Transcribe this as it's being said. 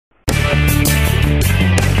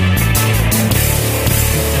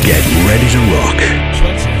Get ready to rock.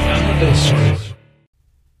 20th anniversary.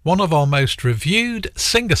 One of our most reviewed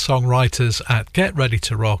singer-songwriters at Get Ready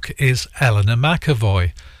to Rock is Eleanor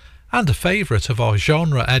McAvoy, and a favourite of our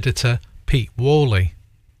genre editor, Pete Worley.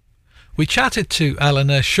 We chatted to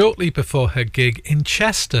Eleanor shortly before her gig in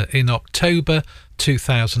Chester in October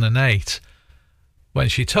 2008, when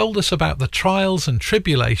she told us about the trials and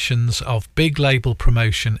tribulations of big label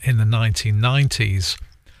promotion in the 1990s,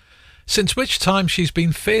 since which time she's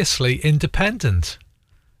been fiercely independent.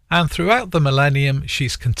 And throughout the millennium,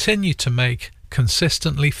 she's continued to make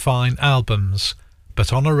consistently fine albums,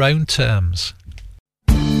 but on her own terms.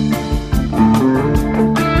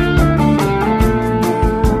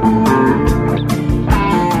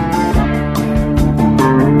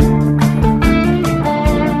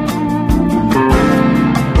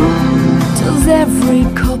 Does every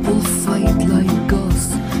couple fight like us?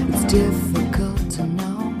 It's difficult to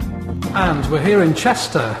know. And we're here in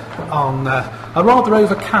Chester on a rather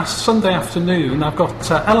overcast Sunday afternoon. I've got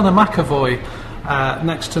Eleanor McAvoy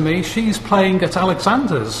next to me. She's playing at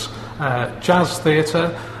Alexander's Jazz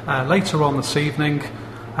Theatre later on this evening.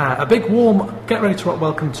 A big warm Get Ready to Rock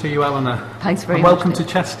welcome to you, Eleanor. Thanks very and much. Welcome to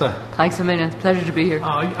Chester. Thanks a million. Pleasure to be here.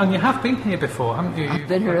 And you have been here before, haven't you? I've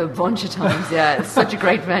been here a bunch of times, yeah. It's such a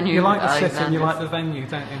great venue. You like the city and Alexander's. you like the venue,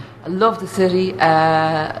 don't you? I love the city.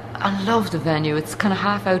 I love the venue. It's kind of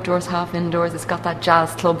half outdoors, half indoors. It's got that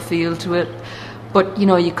jazz club feel to it. But, you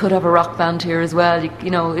know, you could have a rock band here as well. You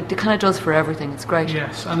know, it kind of does for everything. It's great.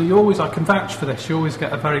 Yes, and you always, I can vouch for this, you always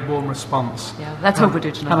get a very warm response. Yeah, let's hope we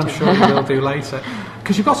do tonight. And I'm too. sure you will do later.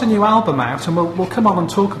 Because you've got a new album out, and we'll come on and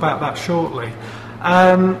talk about that shortly.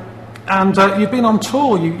 And you've been on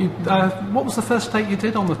tour. What was the first date you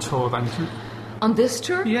did on the tour then? On this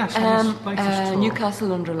tour? Yes, on this latest tour.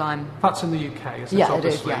 Newcastle under Lyme. That's in the UK, isn't it? Yeah, it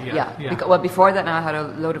is, Obviously, yeah. yeah. Well, before that, now I had a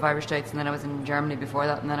load of Irish dates, and then I was in Germany before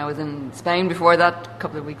that, and then I was in Spain before that, a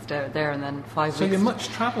couple of weeks there, and then 5 So weeks you're much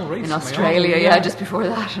travel recently, in Australia, aren't you? yeah, just before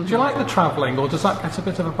that. Do you like the travelling, or does that get a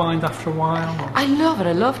bit of a bind after a while? Or? I love it.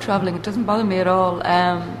 I love travelling. It doesn't bother me at all.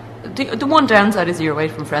 The one downside is you're away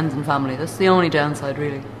from friends and family. That's the only downside,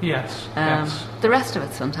 really. Yes, yes. The rest of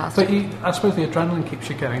it's fantastic. But I suppose the adrenaline keeps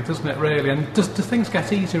you going, doesn't it, really? And do things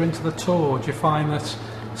get easier into the tour? Do you find that,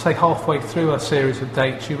 say, halfway through a series of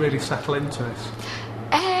dates, you really settle into it?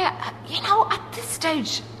 You know, at this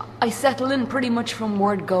stage, I settle in pretty much from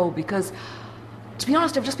word go because, to be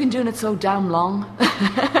honest, I've just been doing it so damn long.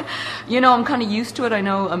 You know, I'm kind of used to it. I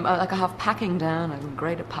know, I have packing down. I'm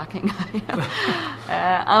great at packing.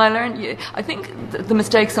 And I learned, I think the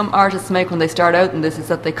mistake some artists make when they start out in this is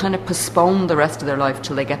that they kind of postpone the rest of their life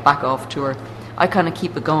till they get back off tour. I kind of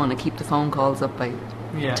keep it going. I keep the phone calls up. I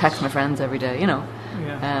text my friends every day, you know.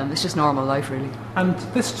 Yeah. It's just normal life, really. And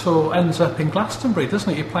this tour ends up in Glastonbury,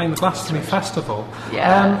 doesn't it? You're playing the Glastonbury Festival.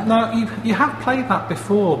 Yeah. Now, you have played that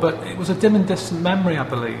before, but it was a dim and distant memory, I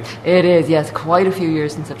believe. It is, yes. Quite a few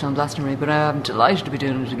years since I've done Glastonbury, but I'm delighted to be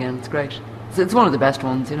doing it again. It's great. It's one of the best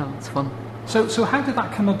ones, you know. It's fun. So how did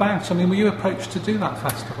that come about? I mean, were you approached to do that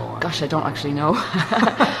festival? Gosh, I don't actually know.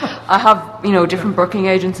 I have, you know, different booking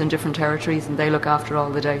agents in different territories, and they look after all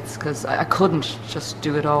the dates, because I couldn't just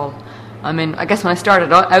do it all. I mean, I guess when I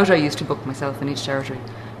started out, I used to book myself in each territory.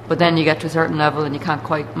 But then you get to a certain level and you can't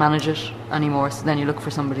quite manage it anymore, so then you look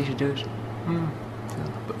for somebody to do it.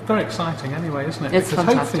 But very exciting anyway, isn't it? It's because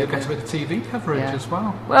hopefully fantastic, you'll get a bit of TV coverage as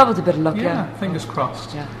well. Well, with a bit of luck, yeah. Fingers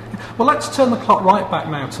crossed. Yeah. Well, let's turn the clock right back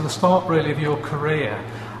now to the start, really, of your career.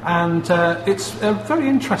 And it's a very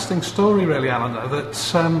interesting story, really, Eleanor, that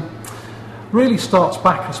really starts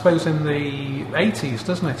back, I suppose, in the 80s,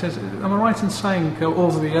 doesn't it? Am I right in saying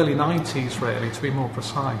all the early 90s, really, to be more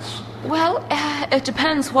precise? Well, it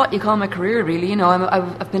depends what you call my career, really. You know,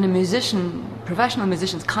 I've been a musician, professional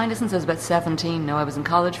musician, kind of since I was about 17. Now, I was in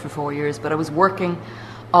college for 4 years, but I was working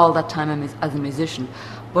all that time as a musician.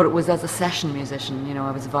 But it was as a session musician, you know,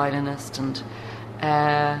 I was a violinist. And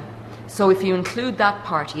so if you include that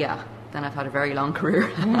part, then I've had a very long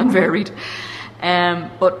career and varied.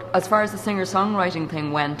 But as far as the singer-songwriting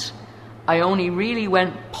thing went, I only really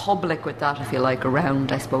went public with that, if you like,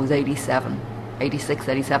 around, I suppose, 87. 86,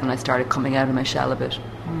 87, I started coming out of my shell a bit.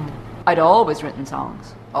 I'd always written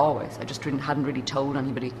songs, always. I just hadn't really told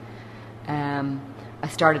anybody. I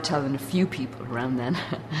started telling a few people around then.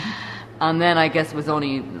 And then I guess it was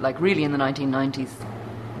only, like, really in the 1990s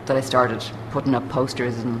that I started putting up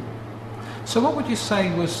posters and... So what would you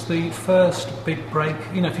say was the first big break?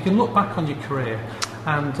 You know, if you can look back on your career,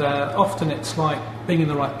 and often it's like being in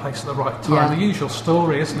the right place at the right time. Yeah. The usual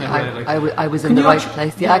story, isn't it, really? I was in the right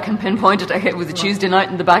place. Yeah, I can pinpoint it. It was a Tuesday night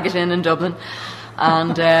in the Bagot Inn in Dublin,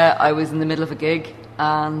 and I was in the middle of a gig,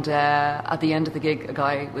 And at the end of the gig, a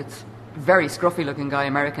guy with very scruffy looking guy,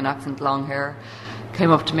 American accent, long hair, came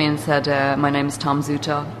up to me and said, my name is Tom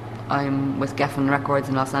Zuta. I'm with Geffen Records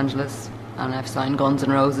in Los Angeles, and I've signed Guns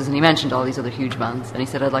N' Roses. And he mentioned all these other huge bands, and he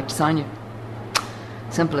said, I'd like to sign you.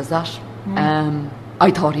 Simple as that. I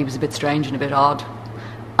thought he was a bit strange and a bit odd,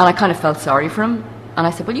 and I kind of felt sorry for him. And I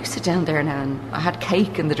said, well, you sit down there now. And I had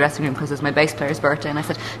cake in the dressing room because it was my bass player's birthday. And I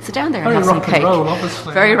said, sit down there and have some cake. Very rock and roll,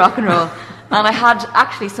 obviously. Very rock and roll. And I had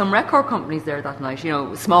actually some record companies there that night,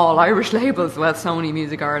 small Irish labels, Sony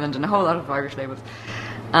Music Ireland and a whole lot of Irish labels.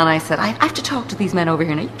 And I said, I have to talk to these men over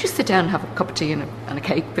here now. You just sit down and have a cup of tea and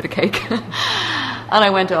a bit of cake. And I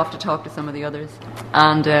went off to talk to some of the others.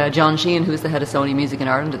 And John Sheehan, who was the head of Sony Music in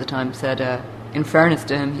Ireland at the time, said, in fairness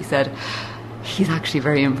to him, he said, he's actually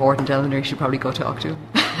very important, Eleanor, you should probably go talk to him.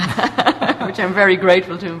 Which I'm very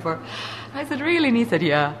grateful to him for. I said, really? And he said,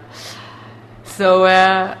 yeah. So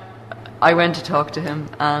I went to talk to him,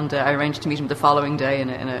 and I arranged to meet him the following day in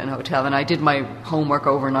a hotel. And I did my homework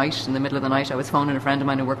overnight. In the middle of the night, I was phoning a friend of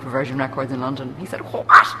mine who worked for Virgin Records in London. He said, what?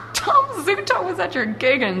 Tom Zuta was at your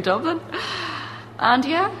gig in Dublin? And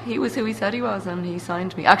yeah, he was who he said he was, and he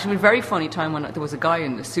signed me. Actually, it was a very funny time when there was a guy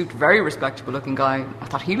in a suit, very respectable looking guy. I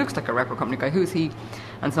thought, he looks like a record company guy. Who's he?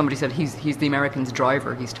 And somebody said, he's the American's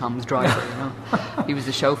driver. He's Tom's driver, He was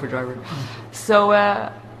the chauffeur driver. So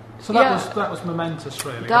that was momentous,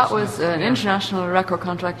 really. That was an international record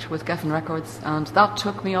contract with Geffen Records, and that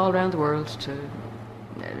took me all around the world to,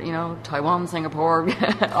 Taiwan, Singapore,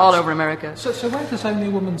 all over America. So where does Only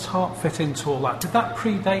a Woman's Heart fit into all that? Did that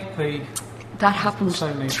predate the... That happened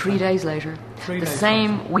 3 days later. The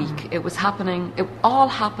same week. It was happening. It all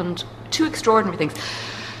happened. Two extraordinary things.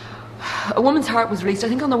 A Woman's Heart was released, I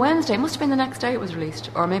think, on the Wednesday. It must have been the next day it was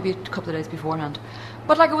released, or maybe a couple of days beforehand.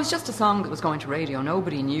 But it was just a song that was going to radio.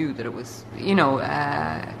 Nobody knew that it was, when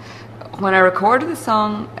I recorded the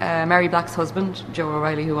song, Mary Black's husband, Joe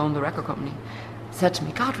O'Reilly, who owned the record company, said to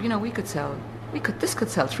me, God, this could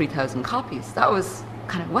sell 3,000 copies. That was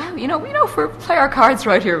kind of, wow, for Play Our Cards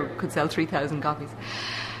right here could sell 3,000 copies.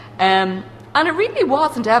 And it really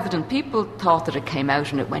wasn't evident. People thought that it came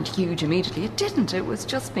out and it went huge immediately. It didn't. It was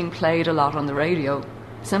just being played a lot on the radio.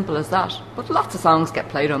 Simple as that. But lots of songs get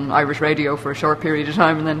played on Irish radio for a short period of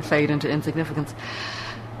time and then fade into insignificance.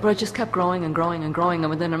 But it just kept growing and growing and growing. And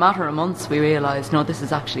within a matter of months, we realised, no, this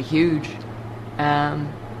is actually huge.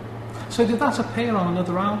 So did that appear on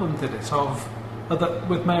another album, did it,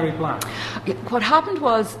 with Mary Black? What happened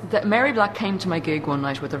was that Mary Black came to my gig one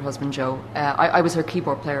night with her husband Joe. I was her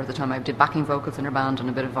keyboard player at the time. I did backing vocals in her band and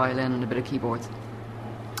a bit of violin and a bit of keyboards.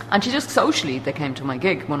 And they came to my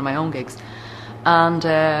gig, one of my own gigs. And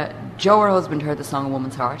Joe, her husband, heard the song A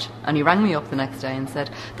Woman's Heart, and he rang me up the next day and said,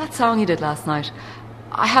 that song you did last night,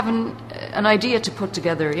 I have an idea to put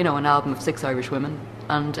together, an album of 6 Irish women,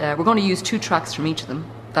 and we're going to use 2 tracks from each of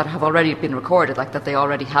them that have already been recorded, like that they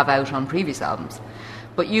already have out on previous albums.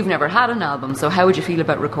 But you've never had an album, so how would you feel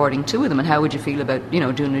about recording 2 of them, and how would you feel about,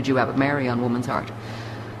 doing a duet with Mary on Woman's Heart?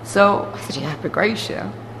 So I said, yeah, it'd be great,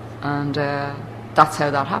 yeah. And that's how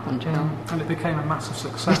that happened, And it became a massive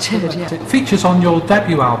success. It did, yeah. It features on your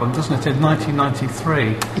debut album, doesn't it, in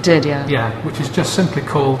 1993? It did, yeah. Yeah, which is just simply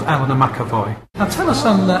called Eleanor McAvoy. Now tell us,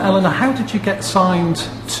 Eleanor, how did you get signed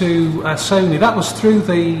to Sony? That was through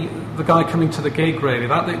the guy coming to the gig, really.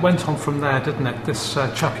 It went on from there, didn't it? This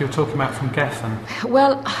chap you were talking about from Geffen.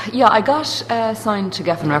 Well, yeah, I got signed to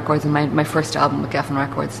Geffen Records in my first album with Geffen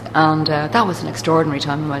Records, and that was an extraordinary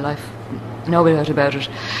time in my life. No doubt about it.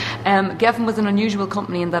 Geffen was an unusual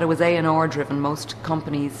company in that it was A&R driven. Most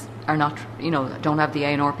companies are not, don't have the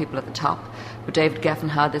A&R people at the top. But David Geffen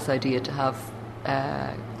had this idea to have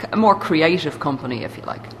a more creative company, if you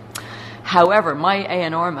like. However, my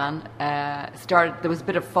A&R man there was a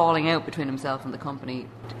bit of falling out between himself and the company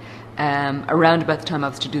around about the time I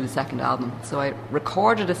was to do the second album. So I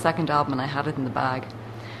recorded a second album and I had it in the bag.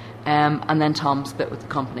 And then Tom split with the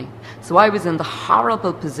company. So I was in the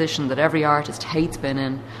horrible position that every artist hates being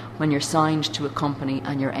in when you're signed to a company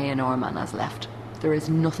and your A&R man has left. There is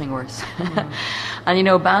nothing worse.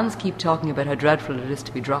 And bands keep talking about how dreadful it is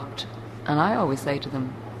to be dropped. And I always say to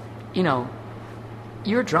them,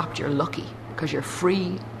 you're dropped, you're lucky, because you're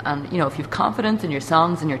free. And, if you've confidence in your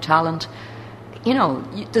songs and your talent,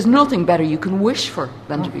 there's nothing better you can wish for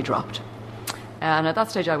than to be dropped. And at that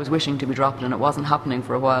stage I was wishing to be dropped, and it wasn't happening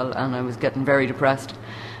for a while, and I was getting very depressed.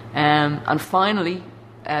 And finally,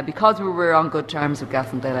 because we were on good terms with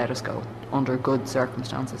Geffen, they let us go under good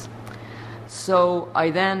circumstances. So I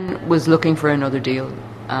then was looking for another deal,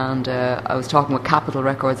 and I was talking with Capitol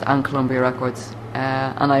Records and Columbia Records,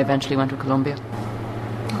 and I eventually went with Columbia.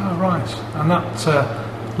 Oh, right. And that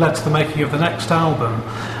led to the making of the next album.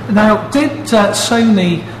 Now, did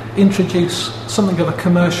Sony introduce something of a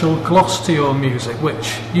commercial gloss to your music,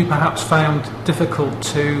 which you perhaps found difficult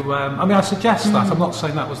to... I suggest that, I'm not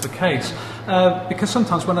saying that was the case, because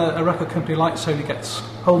sometimes when a record company like Sony gets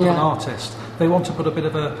hold of an artist, they want to put a bit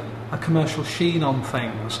of a commercial sheen on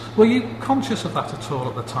things. Were you conscious of that at all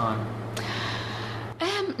at the time?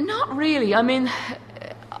 Not really. I mean,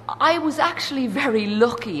 I was actually very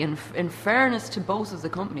lucky, in fairness to both of the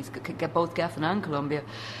companies, both Geffen and Columbia.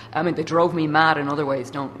 I mean, they drove me mad in other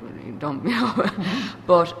ways, don't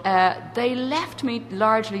but they left me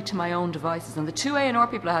largely to my own devices. And the two A&R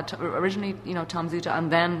people I had originally, Tom Zuta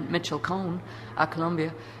and then Mitchell Cohn at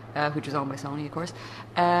Columbia, which was owned by Sony, of course,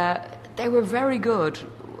 they were very good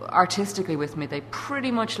artistically with me. They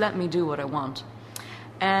pretty much let me do what I want.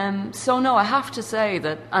 So no, I have to say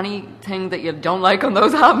that anything that you don't like on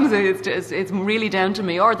those albums, it's really down to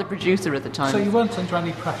me or the producer at the time. So you weren't under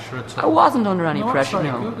any pressure at all? I wasn't under any pressure,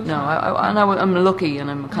 no. Good, I'm lucky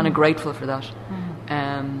and I'm kind of grateful for that.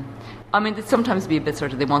 I mean, they sometimes be a bit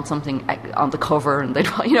sort of, they want something on the cover and they'd,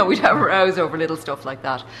 we'd have rows over little stuff like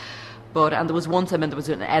that. And there was once, there was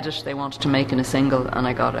an edit they wanted to make in a single, and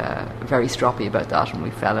I got very stroppy about that, and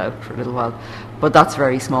we fell out for a little while. But that's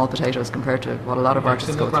very small potatoes compared to what a lot of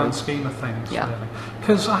artists go through. In the grand scheme of things, yeah.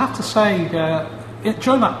 Because I have to say,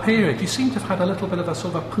 during that period, you seem to have had a little bit of a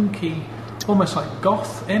sort of a punky, almost like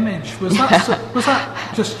goth image. Was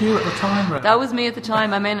that just you at the time, really? That was me at the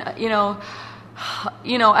time. I mean, I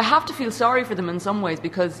have to feel sorry for them in some ways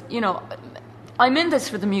because, I'm in this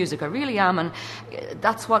for the music, I really am, and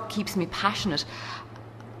that's what keeps me passionate.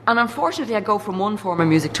 And unfortunately, I go from one form of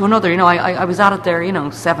music to another. I was at it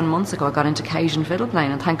there, 7 months ago. I got into Cajun fiddle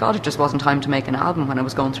playing, and thank God it just wasn't time to make an album when I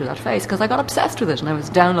was going through that phase, because I got obsessed with it, and I was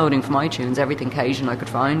downloading from iTunes everything Cajun I could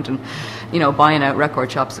find, and buying out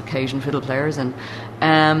record shops of Cajun fiddle players, and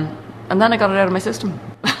then I got it out of my system,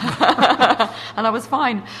 and I was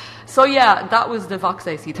fine. So yeah, that was the Vox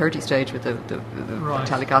AC30 stage with the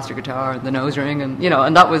Telecaster guitar and the nose ring, and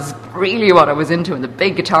and that was really what I was into, and the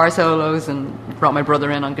big guitar solos, and brought my brother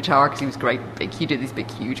in on guitar because he was great. He did these big,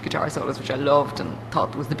 huge guitar solos, which I loved and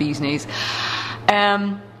thought was the bee's knees.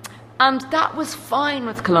 And that was fine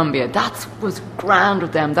with Columbia. That was grand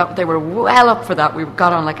with them. They were well up for that. We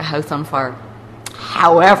got on like a house on fire.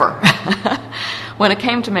 However, when it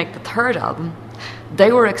came to make the third album,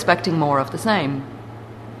 they were expecting more of the same.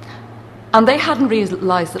 And they hadn't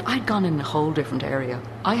realised that I'd gone in a whole different area.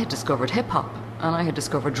 I had discovered hip-hop, and I had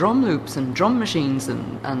discovered drum loops and drum machines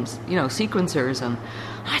and sequencers, and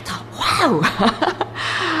I thought, wow,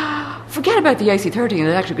 forget about the AC30 and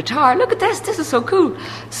the electric guitar, look at this is so cool.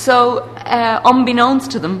 So,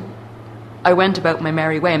 unbeknownst to them, I went about my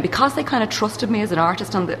merry way, and because they kind of trusted me as an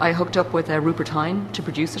artist, and I hooked up with Rupert Hine to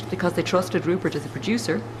produce it, because they trusted Rupert as a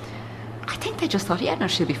producer, I think they just thought,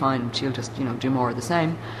 she'll be fine, she'll just, do more of the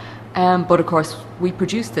same. But of course, we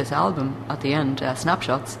produced this album at the end,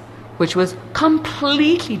 Snapshots, which was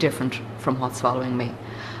completely different from what's following me.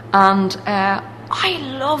 And I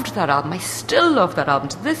loved that album. I still love that album.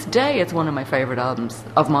 To this day, it's one of my favourite albums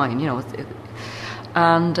of mine,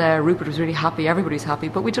 And Rupert was really happy, everybody's happy,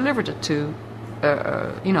 but we delivered it to,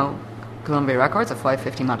 Columbia Records at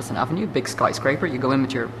 550 Madison Avenue, big skyscraper. You go in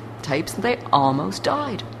with your tapes, and they almost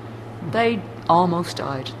died. They almost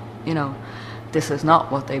died, This is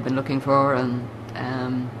not what they've been looking for, and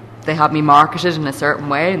they had me marketed in a certain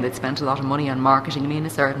way, and they'd spent a lot of money on marketing me in a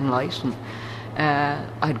certain light, and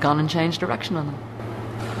I'd gone and changed direction on them.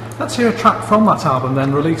 Let's hear a track from that album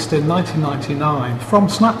then, released in 1999, from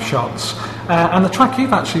Snapshots, and the track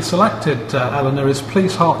you've actually selected, Eleanor, is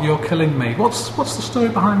Please Heart, You're Killing Me. What's the story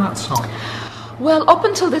behind that song? Well, up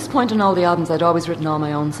until this point in all the albums, I'd always written all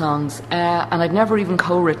my own songs, and I'd never even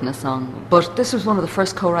co-written a song. But this was one of the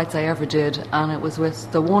first co-writes I ever did, and it was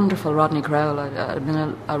with the wonderful Rodney Crowell. I'd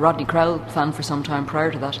been a Rodney Crowell fan for some time prior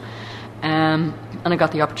to that, and I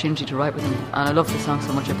got the opportunity to write with him, and I loved the song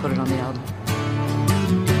so much I put it on the album.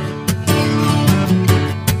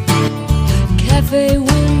 Cafe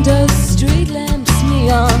windows, street lamps,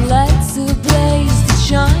 neon lights ablaze that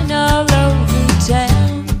shine all over town.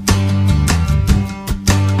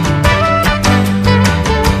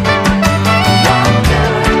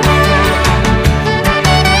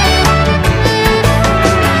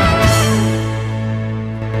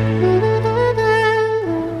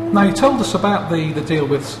 Now, you told us about the deal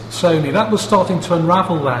with Sony. That was starting to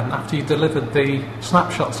unravel then after you delivered the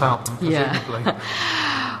Snapshots album, presumably. Yeah.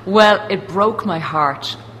 Well, it broke my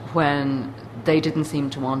heart when they didn't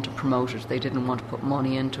seem to want to promote it. They didn't want to put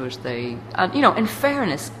money into it. And you know, in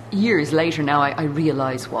fairness, years later now, I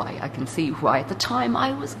realise why. I can see why. At the time,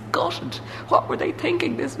 I was gutted. What were they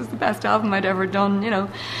thinking? This was the best album I'd ever done, you know.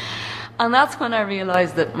 And that's when I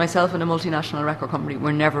realised that myself and a multinational record company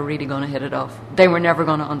were never really going to hit it off. They were never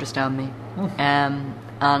going to understand me.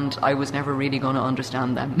 And I was never really going to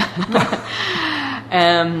understand them.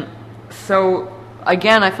 So,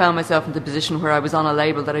 again, I found myself in the position where I was on a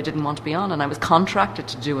label that I didn't want to be on, and I was contracted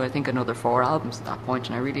to do, I think, another 4 albums at that point,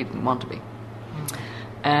 and I really didn't want to be.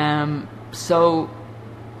 So,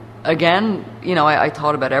 again, you know, I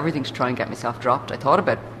thought about everything to try and get myself dropped. I thought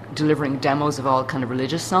about delivering demos of all kind of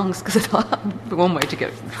religious songs, because I thought the one way to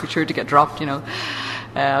get, for sure, to get dropped, you know.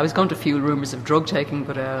 I was going to fuel rumours of drug taking,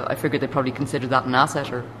 but I figured they'd probably consider that an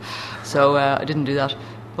asset, so I didn't do that.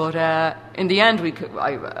 But in the end,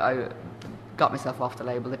 I got myself off the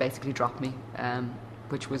label. They basically dropped me,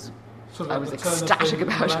 which was I was ecstatic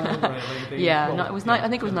about. Really, yeah, no, it was. I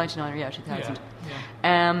think it was 99 or 2000.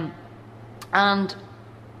 Yeah. And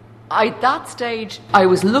at that stage, I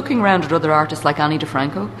was looking around at other artists like Ani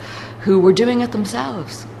DiFranco, who were doing it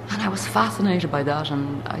themselves, and I was fascinated by that.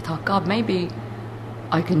 And I thought, God, maybe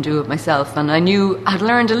I can do it myself. And I knew I'd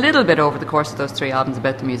learned a little bit over the course of those 3 albums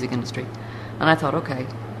about the music industry, and I thought, okay,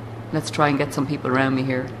 let's try and get some people around me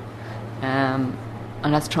here. And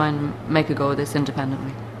let's try and make a go of this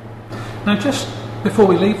independently. Now, just before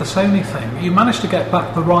we leave the Sony thing, you managed to get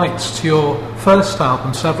back the rights to your first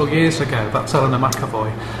album several years ago. That's Eleanor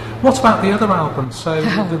McAvoy. What about the other albums? So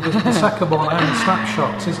the second one and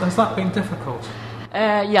Snapshots, has that been difficult?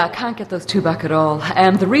 Yeah, I can't get those 2 back at all.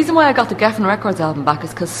 The reason why I got the Geffen Records album back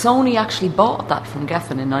is because Sony actually bought that from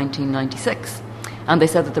Geffen in 1996. And they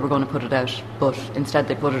said that they were going to put it out, but instead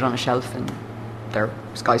they put it on a shelf in their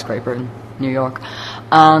skyscraper in New York.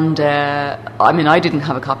 And I mean, I didn't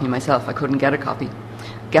have a copy myself. I couldn't get a copy.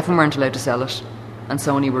 Geffen weren't allowed to sell it, and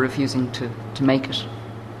Sony were refusing to make it.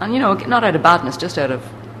 And, you know, not out of badness, just out of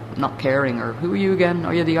not caring, or who are you again?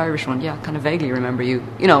 Oh, you're the Irish one. Yeah, kind of vaguely remember you.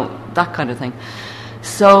 You know, that kind of thing.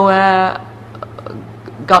 So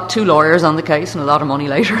got 2 lawyers on the case and a lot of money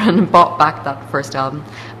later, and bought back that first album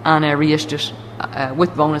and reissued it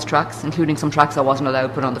with bonus tracks, including some tracks I wasn't allowed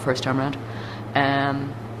to put on the first time round.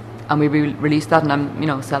 And we released that, and I'm, you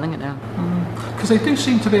know, selling it now. Because they do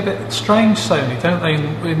seem to be a bit strange, Sony, don't they,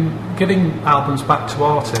 in giving albums back to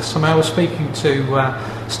artists. I mean, I was speaking to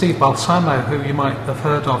Steve Balsamo, who you might have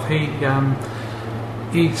heard of. He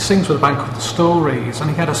sings with a band called The Stories, and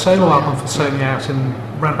he had a solo album for Sony out in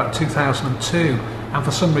around about 2002, and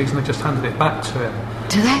for some reason they just handed it back to him.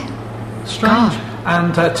 Do they? Strange. God.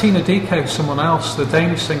 And Tina Diko, someone else, the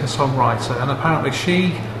Danish singer-songwriter, and apparently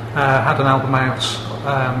she had an album out,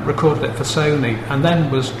 recorded it for Sony, and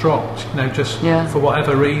then was dropped, you know, just for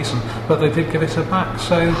whatever reason. But they did give it her back,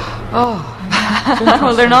 so... Oh.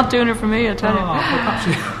 Well, they're not doing it for me, I tell you.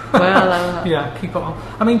 Well, yeah, keep it on.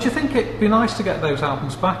 I mean, do you think it'd be nice to get those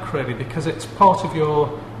albums back, really, because it's part of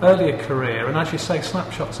your earlier career, and as you say,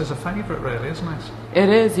 Snapshots is a favourite, really, isn't it? It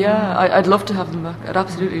is, yeah. I'd love to have them back. I'd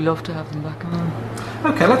absolutely love to have them back.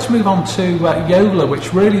 Okay, let's move on to Yola,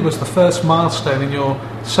 which really was the first milestone in your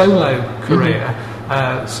solo career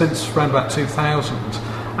since around about 2000.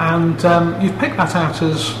 And you've picked that out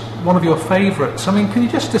as one of your favourites. I mean, can you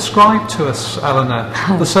just describe to us, Eleanor,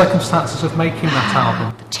 the circumstances of making that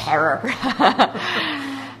album? The terror.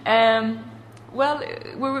 Well,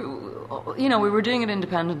 we were doing it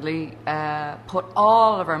independently, put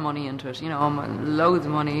all of our money into it, you know, loads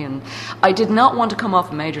of money, and I did not want to come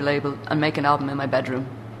off a major label and make an album in my bedroom.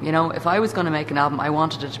 You know, if I was going to make an album, I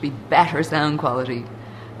wanted it to be better sound quality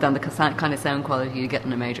than the kind of sound quality you get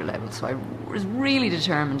in a major label. So I was really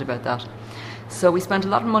determined about that. So we spent a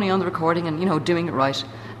lot of money on the recording and, you know, doing it right.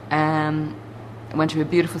 Went to a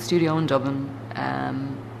beautiful studio in Dublin,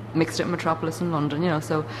 mixed it in Metropolis in London, you know,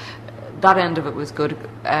 so that end of it was good.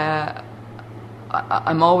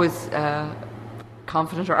 I'm always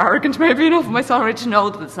confident or arrogant, maybe, enough of my songwriting to know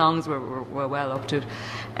that the songs were well up to it.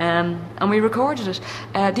 And we recorded it.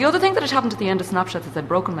 The other thing that had happened at the end of Snapshots is I'd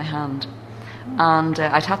broken my hand. And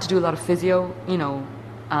I'd had to do a lot of physio, you know,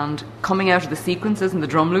 and coming out of the sequences and the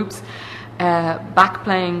drum loops, back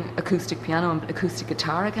playing acoustic piano and acoustic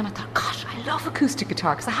guitar again. I thought, gosh, I love acoustic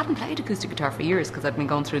guitar, because I hadn't played acoustic guitar for years because I'd been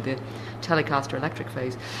going through the Telecaster electric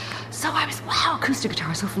phase. So I was, wow, acoustic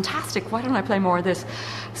guitar is so fantastic. Why don't I play more of this?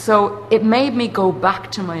 So it made me go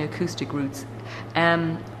back to my acoustic roots.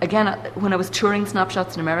 Again, when I was touring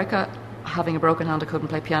Snapshots in America, having a broken hand, I couldn't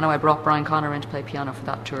play piano. I brought Brian Connor in to play piano for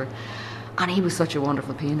that tour. And he was such a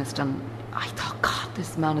wonderful pianist, and I thought, God,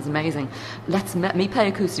 this man is amazing. Let me play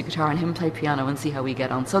acoustic guitar and him play piano and see how we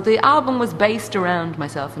get on. So the album was based around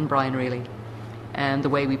myself and Brian, really, and the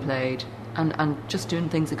way we played, and just doing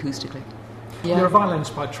things acoustically. Yeah. You're a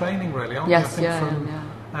violinist by training, really, aren't yes, you? I think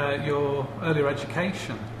from your earlier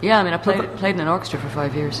education. Yeah, I mean, I played in an orchestra for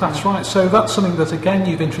 5 years. That's right. So that's something that, again,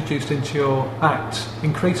 you've introduced into your act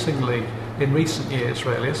increasingly in recent years,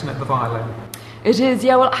 really, isn't it, the violin? It is,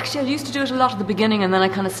 yeah. Well, actually, I used to do it a lot at the beginning, and then I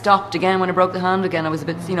kind of stopped again when I broke the hand again. I was a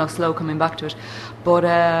bit, slow coming back to it. But,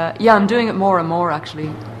 yeah, I'm doing it more and more, actually,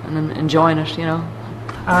 and I'm enjoying it,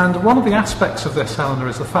 And one of the aspects of this, Eleanor,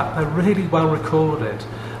 is the fact they're really well recorded.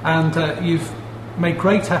 And you've made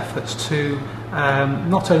great efforts to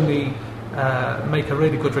not only make a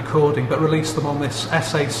really good recording, but release them on this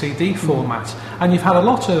SACD format. And you've had a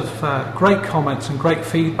lot of great comments and great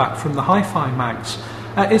feedback from the hi-fi mags.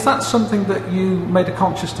 Is that something that you made a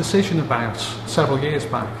conscious decision about several years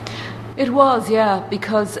back? It was, yeah,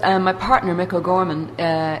 because my partner, Mick O'Gorman,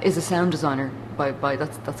 is a sound designer. By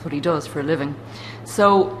that's what he does for a living.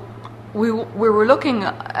 So we were looking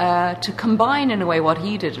to combine in a way what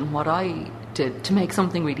he did and what I did to make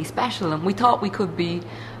something really special, and we thought we could be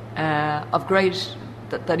of great,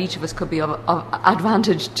 that each of us could be of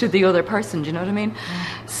advantage to the other person. Do you know what I mean?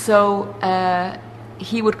 So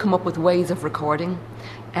he would come up with ways of recording,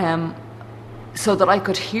 so that I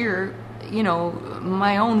could hear,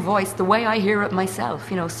 my own voice the way I hear it myself.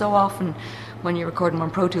 So often when you're recording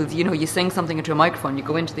on Pro Tools, you sing something into a microphone, you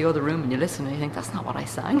go into the other room and you listen and you think, that's not what I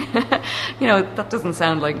sang. That doesn't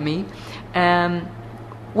sound like me.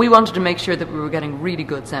 We wanted to make sure that we were getting really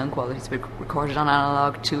good sound quality, so we recorded on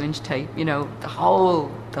analog 2-inch tape, the whole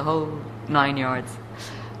 9 yards.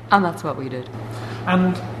 And that's what we did.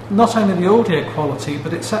 And not only the audio quality,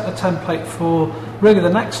 but it set the template for really the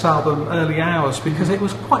next album, Early Hours, because it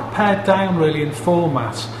was quite pared down really in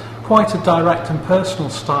format, quite a direct and personal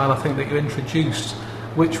style, I think, that you introduced,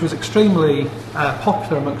 which was extremely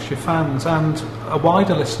popular amongst your fans and a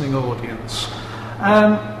wider listening audience.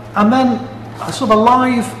 And then a sort of a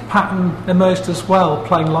live pattern emerged as well,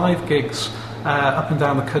 playing live gigs up and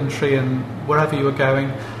down the country and wherever you were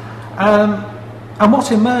going. And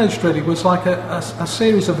what emerged really was like a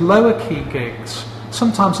series of lower key gigs,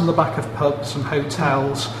 sometimes in the back of pubs and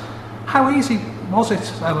hotels. How easy was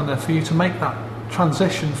it, Eleanor, for you to make that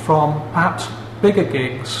transition from perhaps bigger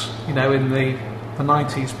gigs, in the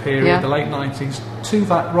 90s period, the late 90s, to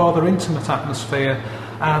that rather intimate atmosphere,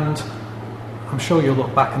 and I'm sure you'll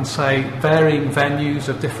look back and say varying venues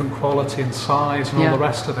of different quality and size and all the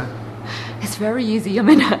rest of it? It's very easy. I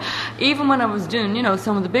mean, even when I was doing,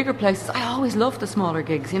 some of the bigger places, I always loved the smaller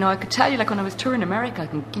gigs. I could tell you, like when I was touring America,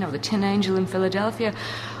 the Tin Angel in Philadelphia,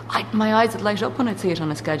 my eyes would light up when I'd see it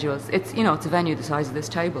on a schedule. It's a venue the size of this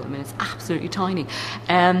table. I mean, it's absolutely tiny.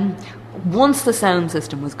 Once the sound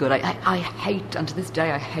system was good, I hate, and to this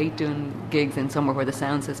day, I hate doing gigs in somewhere where the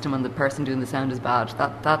sound system and the person doing the sound is bad.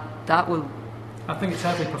 That will... I think it's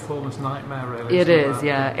every performer's nightmare, really. It is,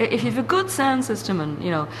 yeah. If you have a good sound system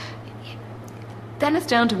and, then it's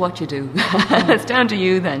down to what you do. It's down to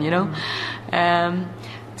you then,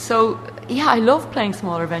 So, yeah, I love playing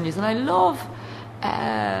smaller venues, and I love...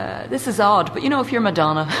 this is odd, but if you're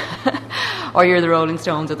Madonna or you're the Rolling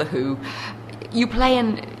Stones or the Who, you play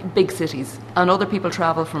in big cities and other people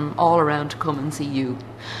travel from all around to come and see you.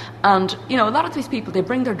 And, a lot of these people, they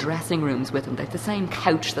bring their dressing rooms with them. They have the same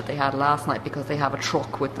couch that they had last night because they have a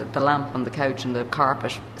truck with the lamp on the couch and the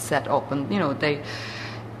carpet set up. And,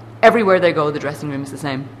 everywhere they go, the dressing room is the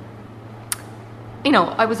same.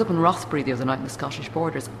 I was up in Rossbury the other night in the Scottish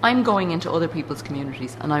Borders. I'm going into other people's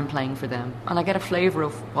communities and I'm playing for them. And I get a flavour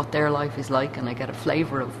of what their life is like, and I get a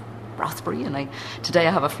flavour of Rossbury. And today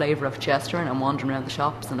I have a flavour of Chester, and I'm wandering around the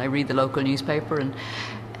shops and I read the local newspaper. And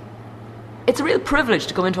it's a real privilege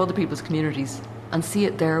to go into other people's communities and see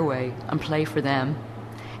it their way and play for them.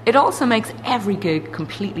 It also makes every gig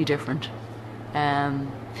completely different,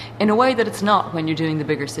 in a way that it's not when you're doing the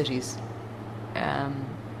bigger cities.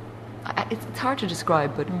 It's hard to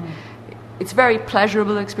describe, but it's a very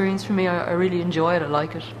pleasurable experience for me. I really enjoy it. I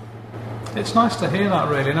like it. It's nice to hear that,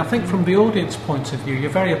 really, and I think from the audience point of view, you're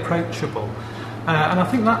very approachable. And I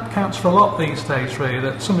think that counts for a lot these days, really,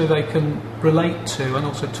 that somebody they can relate to and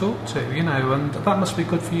also talk to, and that must be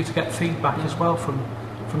good for you to get feedback as well from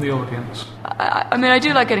the audience. I mean, I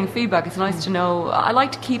do like getting feedback. It's nice to know. I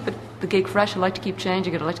like to keep the gig fresh. I like to keep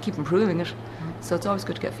changing it. I like to keep improving it. So it's always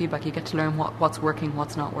good to get feedback. You get to learn what's working,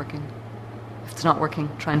 what's not working. If it's not working,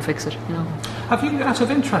 try and fix it, Have you, out of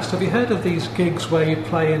interest, have you heard of these gigs where you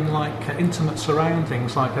play in, like, intimate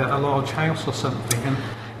surroundings, like a large house or something? And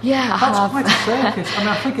Yeah, I That's have. quite a circus. I mean,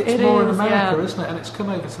 I think it's It more in is, America, yeah. isn't it? And it's come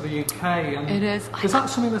over to the UK. And It is. Is that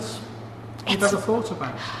something you've It's- ever thought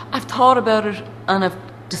about? I've thought about it and I've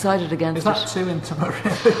decided against Is that it. too intimate,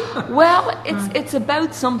 really? Well, it's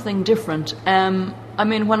about something different. I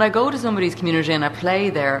mean, when I go to somebody's community and I play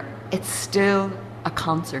there, it's still a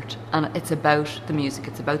concert, and it's about the music.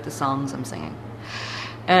 It's about the songs I'm singing.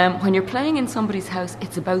 When you're playing in somebody's house,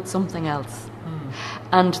 it's about something else,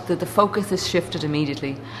 and the focus is shifted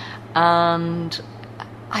immediately, and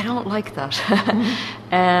I don't like that.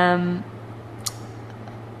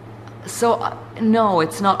 So no,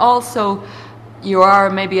 it's not. Also, you are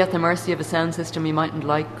maybe at the mercy of a sound system you mightn't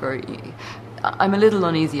like, or I'm a little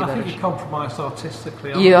uneasy I about think it. you compromised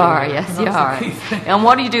artistically. aren't You are, yes, And you that's are. the key thing. And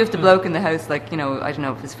what do you do if the bloke in the house, like, you know, I don't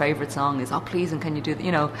know, if his favourite song is, oh, please, and can you do that,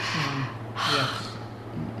 you know? Yes.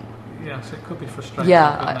 Yes, it could be frustrating.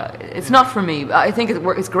 Yeah, couldn't it? it's not for me. I think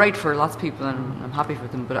it's great for lots of people, and I'm happy for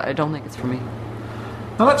them, but I don't think it's for me.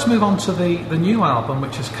 Now let's move on to the new album,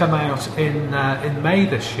 which has come out in May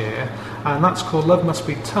this year, and that's called Love Must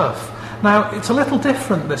Be Tough. Now, it's a little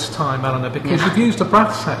different this time, Eleanor, because you've used a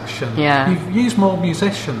brass section. Yeah. You've used more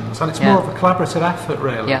musicians, and it's Yeah. more of a collaborative effort,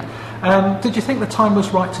 really. Yeah. Did you think the time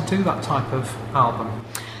was right to do that type of album?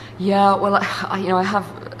 Yeah, well, I have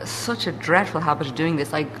such a dreadful habit of doing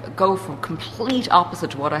this. I go from complete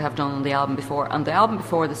opposite to what I have done on the album before. And the album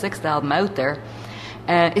before, the 6th album out there,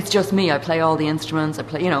 it's just me. I play all the instruments. I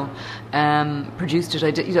play, produced it.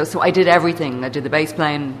 I did, so I did everything. I did the bass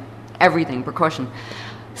playing, everything, percussion.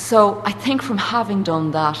 So I think from having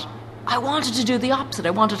done that, I wanted to do the opposite.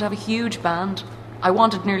 I wanted to have a huge band. I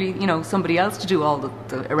wanted nearly, somebody else to do all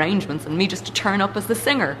the arrangements and me just to turn up as the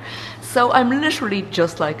singer. So I'm literally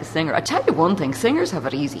just like a singer. I tell you one thing, singers have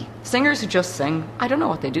it easy. Singers who just sing, I don't know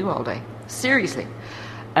what they do all day. Seriously.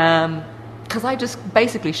 Because I just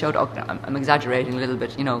basically showed up. I'm exaggerating a little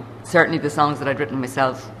bit, certainly the songs that I'd written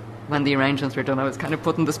myself. When the arrangements were done, I was kind of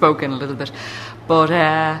putting the spoke in a little bit. But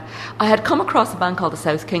I had come across a band called the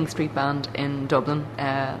South King Street Band in Dublin.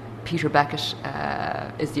 Peter Beckett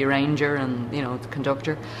is the arranger and, the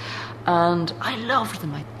conductor. And I loved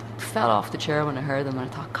them. I fell off the chair when I heard them, and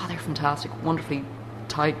I thought, God, they're fantastic. Wonderfully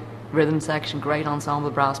tight rhythm section, great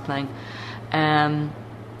ensemble brass playing. And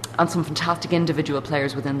some fantastic individual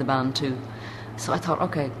players within the band too. So I thought,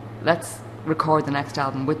 okay, let's record the next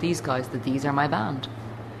album with these guys, that these are my band.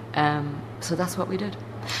 So that's what we did.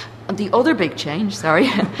 And the other big change, is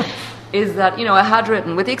that, I had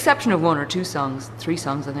written, with the exception of 1 or 2 songs, 3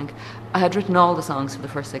 songs I think, I had written all the songs for the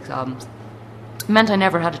first 6 albums. It meant I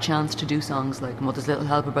never had a chance to do songs like Mother's Little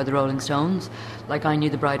Helper by the Rolling Stones, like I Knew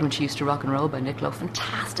the Bride When She Used to Rock and Roll by Nick Lowe,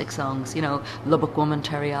 fantastic songs, Lubbock Woman,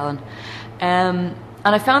 Terry Allen.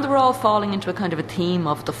 And I found that we're all falling into a kind of a theme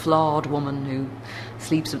of the flawed woman who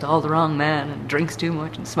sleeps with all the wrong men and drinks too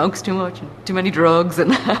much and smokes too much and too many drugs.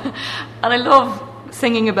 And I love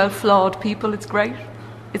singing about flawed people. It's great.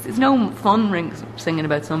 It's no fun singing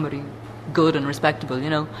about somebody good and respectable,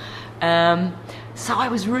 So I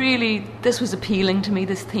was really, this was appealing to me,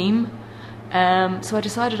 this theme. So I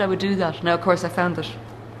decided I would do that. Now, of course, I found that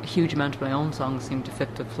a huge amount of my own songs seem to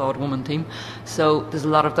fit the flawed woman theme. So there's a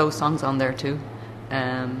lot of those songs on there too.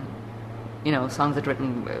 Songs I'd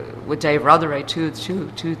written with Dave Rotheray,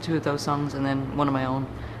 two of those songs, and then one of my own,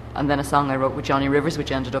 and then a song I wrote with Johnny Rivers, which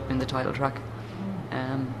ended up in the title track.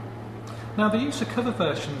 Now, the use of cover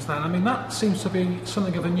versions then, I mean, that seems to be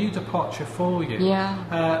something of a new departure for you.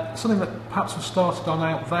 Yeah. Something that perhaps was started on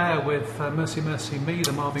Out There with Mercy Mercy Me,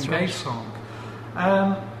 the Marvin Gaye song.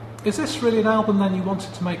 Is this really an album then you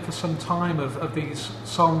wanted to make for some time of these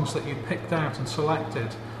songs that you picked out and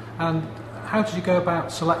selected? And how did you go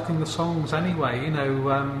about selecting the songs anyway?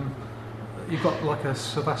 You've got like a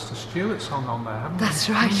Sylvester Stewart song on there, haven't you? That's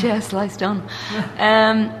right, yeah, Sliced Done.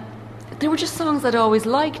 They were just songs I'd always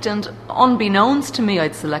liked, and unbeknownst to me,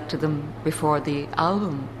 I'd selected them before the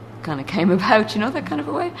album kind of came about, that kind of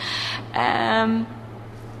a way.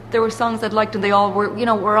 There were songs I'd liked, and they all were,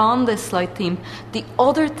 were on this slight theme. The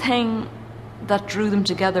other thing that drew them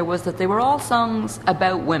together was that they were all songs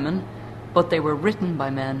about women, but they were written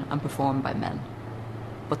by men and performed by men.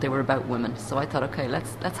 But they were about women. So I thought, okay,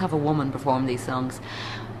 let's have a woman perform these songs.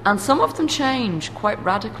 And some of them change quite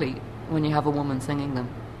radically when you have a woman singing them.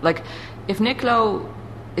 Like, if Nick Lowe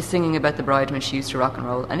is singing about the bride when she used to rock and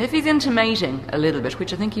roll, and if he's intimating a little bit,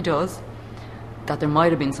 which I think he does, that there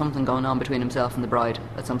might have been something going on between himself and the bride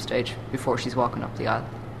at some stage before she's walking up the aisle.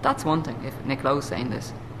 That's one thing, if Nick Lowe's saying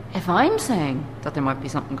this. If I'm saying that there might be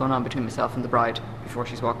something going on between myself and the bride before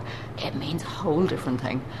she's walked, it means a whole different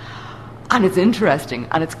thing. And it's interesting,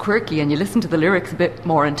 and it's quirky, and you listen to the lyrics a bit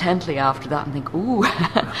more intently after that and think, ooh.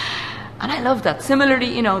 And I love that. Similarly,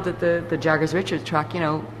 you know, the Jaggers Richards track, you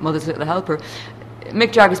know, Mother's Little Helper,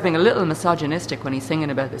 Mick Jagger's being a little misogynistic when he's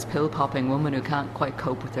singing about this pill-popping woman who can't quite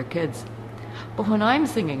cope with her kids. But when I'm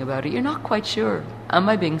singing about it, you're not quite sure. Am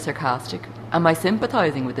I being sarcastic? Am I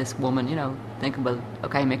sympathising with this woman, you know, thinking, well,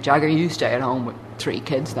 okay, Mick Jagger, you stay at home with 3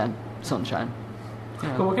 kids then, sunshine. You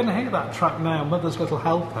know. Well, we're going to hear that track now, Mother's Little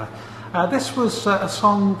Helper. This was a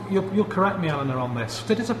song, you'll correct me, Eleanor, on this.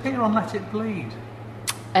 Did it appear on Let It Bleed?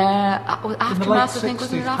 Aftermath, I think,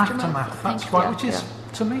 wasn't it? Aftermath, that's right, which is,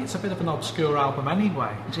 to me, it's a bit of an obscure album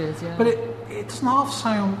anyway. It is, yeah. But it doesn't half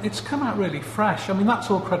sound, it's come out really fresh. I mean, that's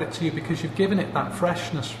all credit to you because you've given it that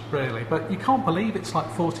freshness, really. But you can't believe it's like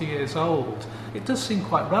 40 years old. It does seem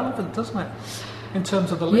quite relevant, doesn't it? In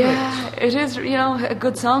terms of the lyrics. Yeah, it is, you know,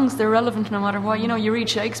 good songs, they're relevant no matter what. You know, you read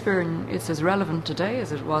Shakespeare and it's as relevant today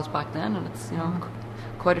as it was back then, and it's, you know,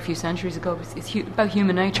 quite a few centuries ago. It's about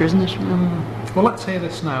human nature, isn't it? Well, let's hear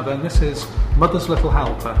this now then. This is Mother's Little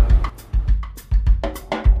Helper.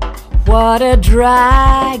 What a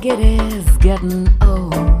drag it is getting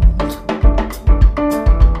old.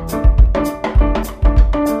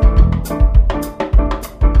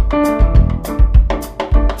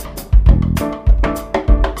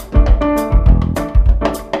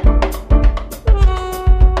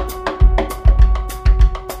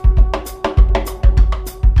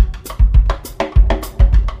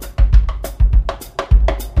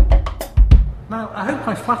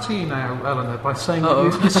 Flatter you now, Eleanor, by saying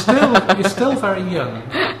that you're still very young,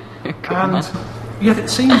 and yet it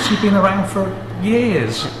seems you've been around for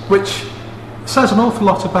years, which says an awful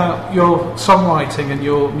lot about your songwriting and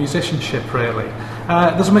your musicianship, really.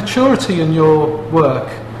 There's a maturity in your work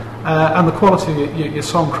and the quality of your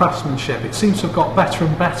song craftsmanship. It seems to have got better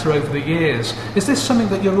and better over the years. Is this something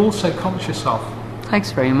that you're also conscious of?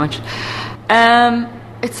 Thanks very much.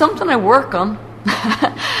 It's something I work on.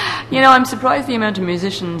 You know, I'm surprised the amount of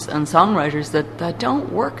musicians and songwriters that don't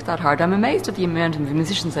work that hard. I'm amazed at the amount of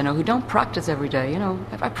musicians I know who don't practice every day. You know,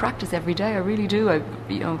 I practice every day. I really do. I,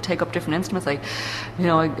 you know, take up different instruments. I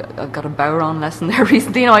got a Bowron lesson there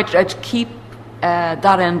recently. You know, I keep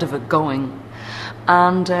that end of it going.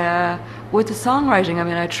 And with the songwriting, I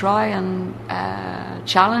mean, I try and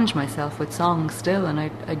challenge myself with songs still, and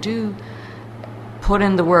I do put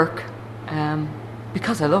in the work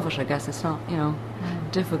because I love it. I guess it's not, you know,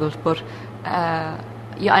 difficult, but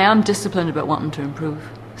yeah, I am disciplined about wanting to improve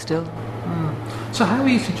still. So how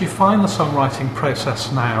easy do you find the songwriting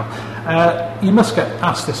process now? You must get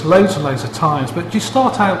asked this loads and loads of times, but do you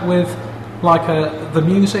start out with like the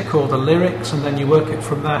music or the lyrics and then you work it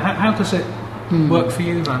from there? How does it work for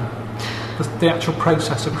you then? The actual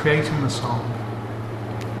process of creating the song?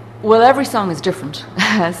 Well, every song is different,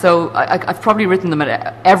 so I've probably written them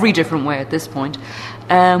at every different way at this point.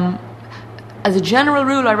 As a general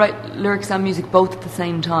rule, I write lyrics and music both at the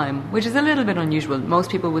same time, which is a little bit unusual.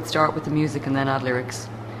 Most people would start with the music and then add lyrics,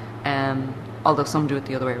 although some do it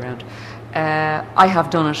the other way around. I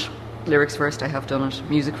have done it, lyrics first, I have done it,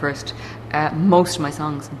 music first. Most of my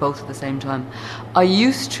songs, both at the same time. I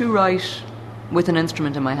used to write with an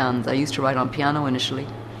instrument in my hands. I used to write on piano initially.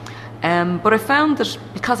 But I found that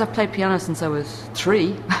because I've played piano since I was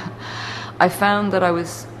 3, I found that I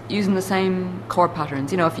was using the same chord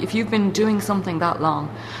patterns. You know, if you've been doing something that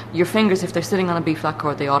long, your fingers, if they're sitting on a B flat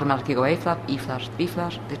chord, they automatically go A flat, E flat, B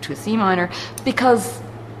flat, to a C minor, because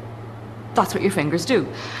that's what your fingers do.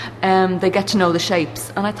 They get to know the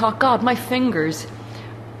shapes. And I thought, God, my fingers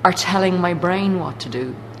are telling my brain what to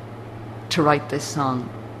do to write this song.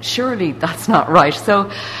 Surely that's not right.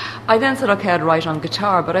 So I then said, okay, I'd write on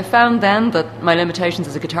guitar, but I found then that my limitations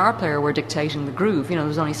as a guitar player were dictating the groove. You know, there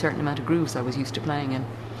was only a certain amount of grooves I was used to playing in.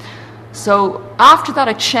 So after that,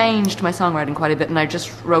 I changed my songwriting quite a bit, and I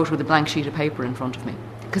just wrote with a blank sheet of paper in front of me.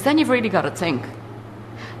 Because then you've really got to think,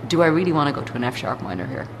 do I really want to go to an F sharp minor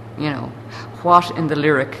here? You know, what in the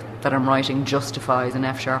lyric that I'm writing justifies an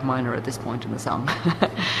F sharp minor at this point in the song?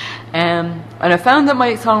 And I found that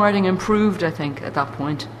my songwriting improved, I think, at that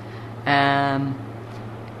point. And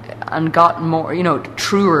got more, you know,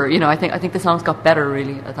 truer. You know, I think the songs got better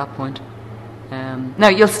really at that point. Now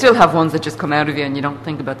you'll still have ones that just come out of you and you don't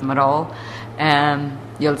think about them at all.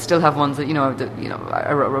 You'll still have ones that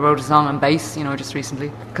I wrote a song on bass, you know, just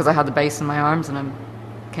recently because I had the bass in my arms and I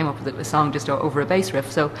came up with a song just over a bass riff.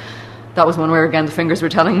 So that was one where again the fingers were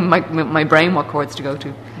telling my brain what chords to go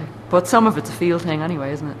to. But some of it's a feel thing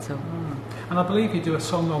anyway, isn't it? So. And I believe you do a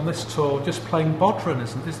song on this tour just playing bodhran,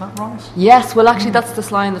 is that right? Yes, well actually that's the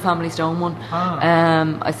Sly and the Family Stone one.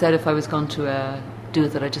 I said if I was going to do it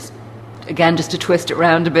that I just to twist it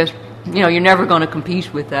round a bit. You know, you're never going to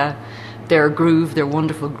compete with their groove, their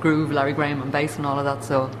wonderful groove, Larry Graham on bass and all of that.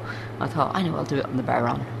 So I thought, I know I'll do it on the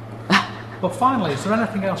Baron. Well, finally, is there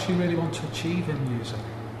anything else you really want to achieve in music?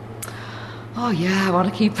 Oh yeah, I want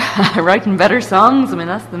to keep writing better songs. I mean,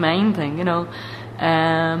 that's the main thing, you know.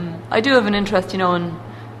 I do have an interest, you know, in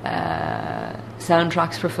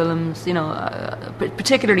soundtracks for films, you know,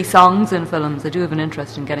 particularly songs in films. I do have an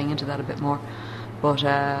interest in getting into that a bit more, but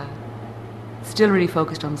still really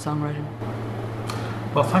focused on the songwriting.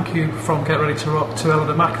 Well, thank you from Get Ready to Rock to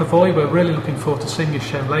Eleanor McAvoy. We're really looking forward to seeing your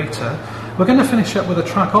show later. We're going to finish up with a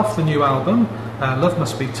track off the new album, Love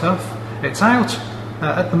Must Be Tough. It's out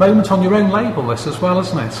at the moment on your own label, this as well,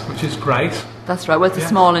 isn't it? Which is great. That's right. Well, it's a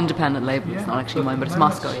small independent label. It's not actually mine, but it's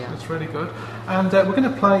Moscow, yeah. It's really good. And we're going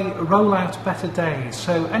to play Roll Out Better Days.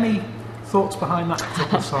 So any thoughts behind that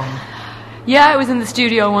particular song? Yeah, I was in the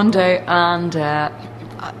studio one day and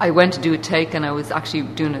I went to do a take, and I was actually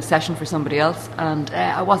doing a session for somebody else, and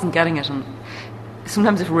I wasn't getting it. And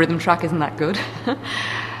sometimes if a rhythm track isn't that good,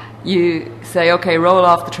 you say, okay, roll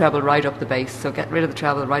off the treble, right up the bass. So get rid of the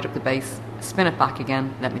treble, right up the bass, spin it back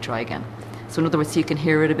again, let me try again. So in other words, so you can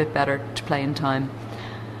hear it a bit better to play in time.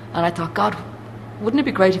 And I thought, God, wouldn't it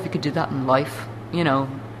be great if you could do that in life? You know,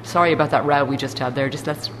 sorry about that row we just had there, just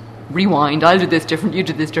let's rewind. I'll do this different, you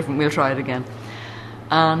do this different, we'll try it again.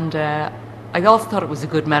 And I also thought it was a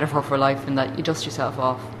good metaphor for life, in that you dust yourself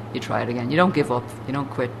off, you try it again. You don't give up, you don't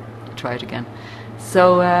quit, you try it again.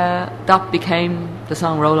 So that became the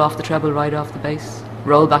song Roll Off the Treble, Right Off the Bass,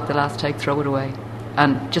 roll back the last take, throw it away.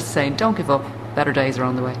 And just saying, don't give up, better days are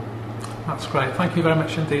on the way. That's great. Thank you very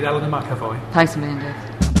much indeed, Eleanor McAvoy. Thanks a million, Dave.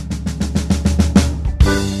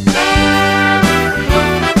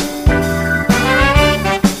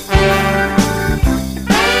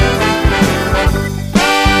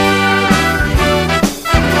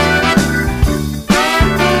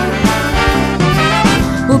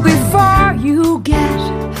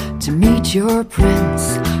 Your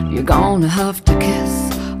prince, you're gonna have to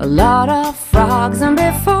kiss a lot of frogs, and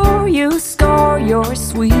before you score your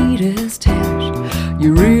sweetest hit,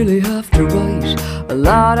 you really have to write a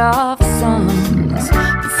lot of songs.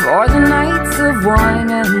 Before the nights of wine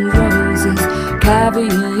and roses,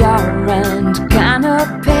 caviar and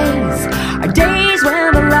canapes are days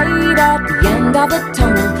when the light at the end of the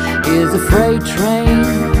tunnel is a freight train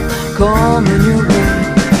coming your way.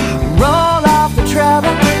 Roll off the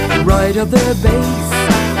treble, right up the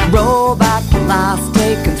bass, roll back the last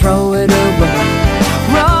take and throw it away.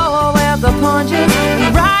 Roll with the punches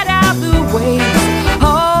and ride out the waves.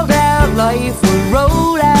 Hold out, life will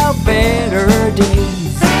roll out better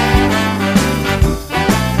days.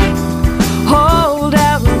 Hold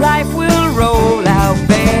out, life will roll out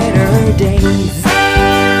better days.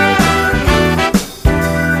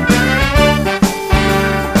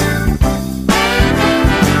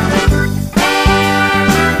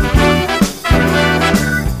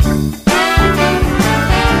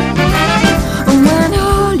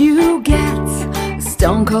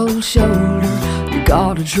 Stone cold shoulder, you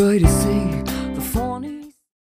gotta try to see